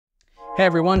Hey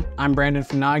everyone, I'm Brandon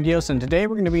from Nagios, and today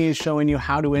we're going to be showing you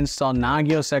how to install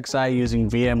Nagios XI using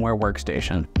VMware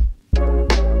Workstation.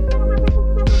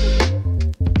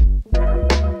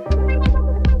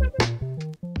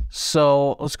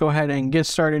 So let's go ahead and get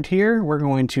started here. We're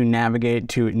going to navigate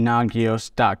to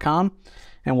Nagios.com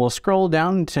and we'll scroll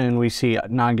down until we see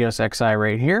Nagios XI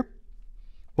right here.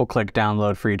 We'll click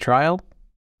download free trial.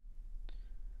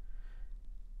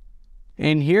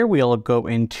 In here, we'll go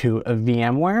into a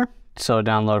VMware. So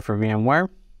download for VMware.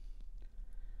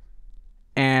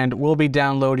 And we'll be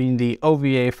downloading the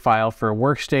OVA file for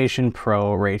Workstation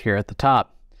Pro right here at the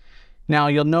top. Now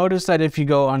you'll notice that if you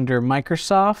go under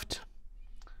Microsoft,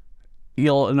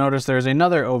 you'll notice there's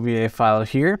another OVA file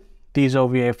here. These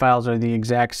OVA files are the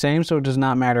exact same, so it does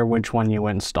not matter which one you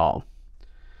install.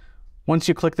 Once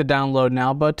you click the download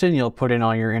now button, you'll put in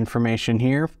all your information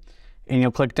here and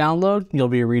you'll click download. You'll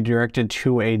be redirected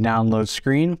to a download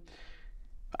screen.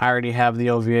 I already have the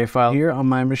OVA file here on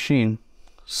my machine.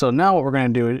 So now what we're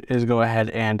going to do is go ahead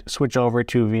and switch over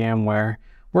to VMware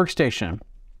Workstation.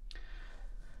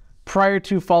 Prior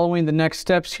to following the next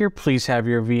steps here, please have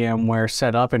your VMware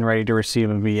set up and ready to receive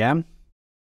a VM.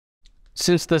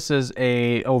 Since this is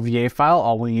a OVA file,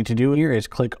 all we need to do here is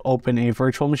click open a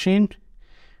virtual machine.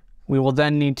 We will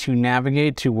then need to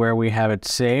navigate to where we have it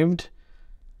saved.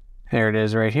 There it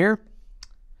is right here.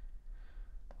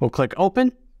 We'll click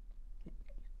open.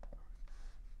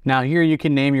 Now here you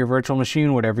can name your virtual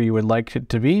machine whatever you would like it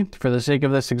to be. For the sake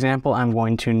of this example, I'm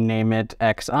going to name it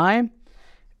XI.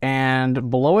 And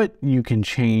below it, you can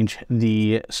change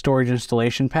the storage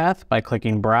installation path by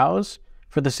clicking browse.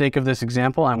 For the sake of this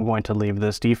example, I'm going to leave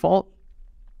this default.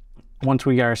 Once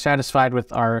we are satisfied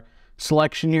with our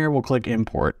selection here, we'll click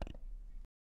import.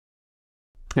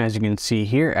 As you can see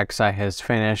here, XI has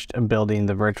finished building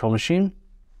the virtual machine.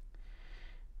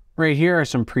 Right here are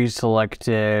some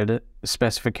pre-selected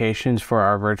specifications for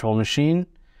our virtual machine.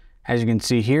 As you can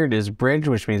see here, it is bridge,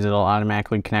 which means it'll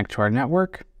automatically connect to our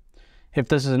network. If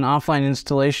this is an offline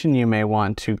installation, you may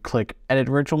want to click edit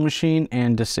virtual machine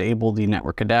and disable the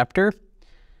network adapter.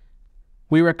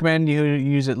 We recommend you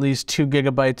use at least 2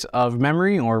 GB of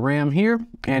memory or RAM here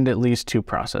and at least 2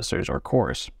 processors or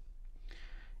cores.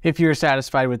 If you're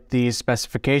satisfied with these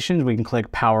specifications, we can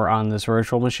click power on this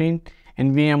virtual machine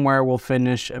and VMware will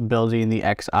finish building the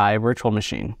XI virtual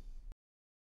machine.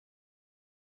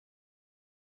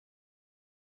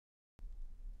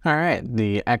 All right,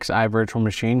 the XI virtual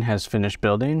machine has finished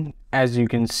building. As you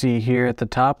can see here at the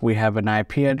top, we have an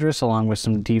IP address along with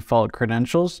some default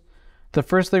credentials. The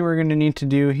first thing we're going to need to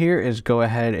do here is go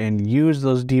ahead and use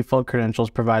those default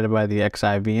credentials provided by the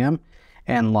XI VM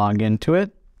and log into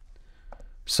it.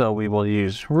 So we will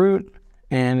use root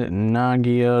and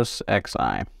Nagios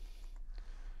XI.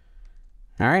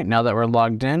 All right, now that we're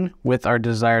logged in with our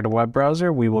desired web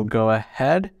browser, we will go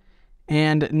ahead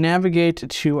and navigate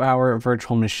to our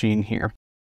virtual machine here.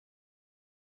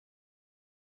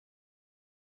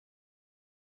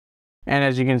 And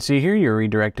as you can see here, you're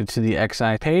redirected to the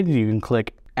XI page. You can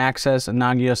click Access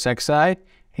Nagios XI,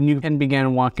 and you can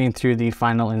begin walking through the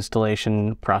final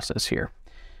installation process here.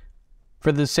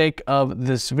 For the sake of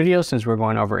this video, since we're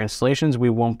going over installations,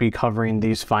 we won't be covering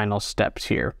these final steps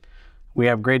here. We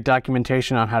have great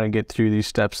documentation on how to get through these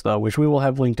steps though, which we will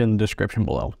have linked in the description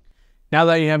below. Now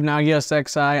that you have Nagios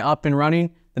XI up and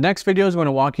running, the next video is going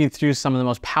to walk you through some of the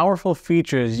most powerful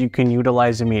features you can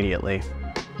utilize immediately.